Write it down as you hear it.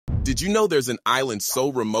Did you know there's an island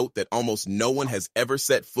so remote that almost no one has ever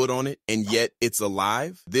set foot on it, and yet it's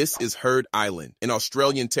alive? This is Heard Island, an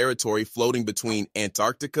Australian territory floating between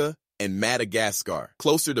Antarctica and Madagascar,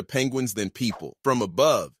 closer to penguins than people. From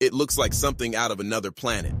above, it looks like something out of another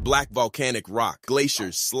planet. Black volcanic rock,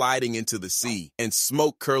 glaciers sliding into the sea, and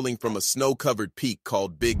smoke curling from a snow-covered peak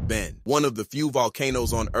called Big Ben, one of the few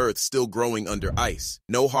volcanoes on Earth still growing under ice.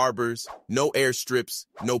 No harbors, no airstrips,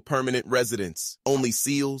 no permanent residents, only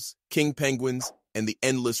seals, king penguins, and the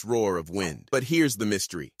endless roar of wind. But here's the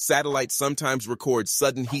mystery. Satellites sometimes record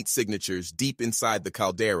sudden heat signatures deep inside the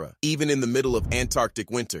caldera, even in the middle of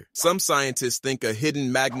Antarctic winter. Some scientists think a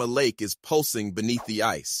hidden magma lake is pulsing beneath the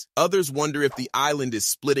ice. Others wonder if the island is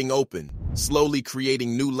splitting open, slowly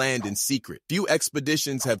creating new land in secret. Few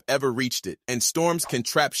expeditions have ever reached it, and storms can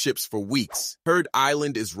trap ships for weeks. Heard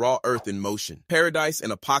Island is raw earth in motion, paradise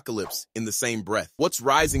and apocalypse in the same breath. What's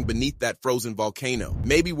rising beneath that frozen volcano?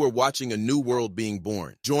 Maybe we're watching a new world being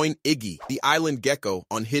born. Join Iggy, the Island Gecko,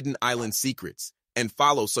 on Hidden Island Secrets, and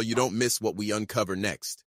follow so you don't miss what we uncover next.